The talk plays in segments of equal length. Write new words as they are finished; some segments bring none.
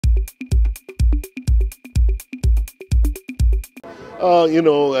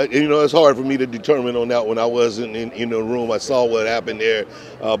It's hard for me to determine on that one. I wasn't in the room. I saw what happened there.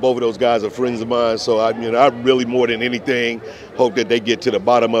 Both of those guys are friends of mine, so I really more than anything hope that they get to the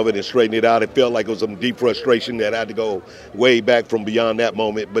bottom of it and straighten it out. It felt like it was some deep frustration that had to go way back from beyond that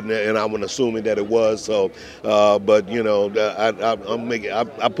moment, and I'm assuming that it was. So, I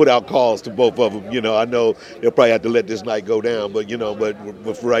put out calls to both of them. I know they'll probably have to let this night go down, but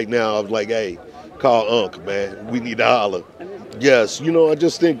for right now, I was like, hey, call Unc, man. We need to holler. Yes, I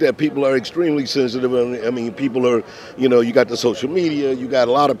just think that people are extremely sensitive. I mean, people are, you got the social media, you got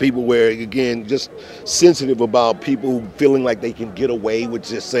a lot of people where, again, just sensitive about people feeling like they can get away with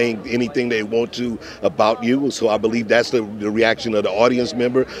just saying anything they want to about you. So I believe that's the reaction of the audience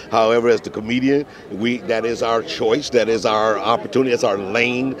member. However, as the comedian, that is our choice, that is our opportunity, that's our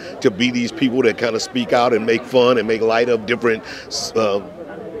lane to be these people that kind of speak out and make fun and make light of different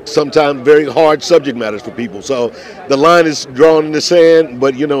sometimes very hard subject matters for people. So the line is drawn in the sand,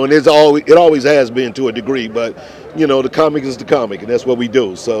 but and it always has been to a degree. But the comic is the comic, and that's what we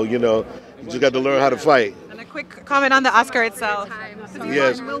do. So you just got to learn how to fight. And a quick comment on the Oscar itself.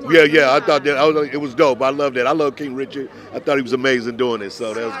 Yes, yeah. I thought that it was dope. I loved it. I love King Richard. I thought he was amazing doing it.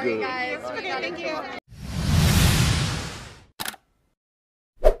 So that was good. Okay, thank you.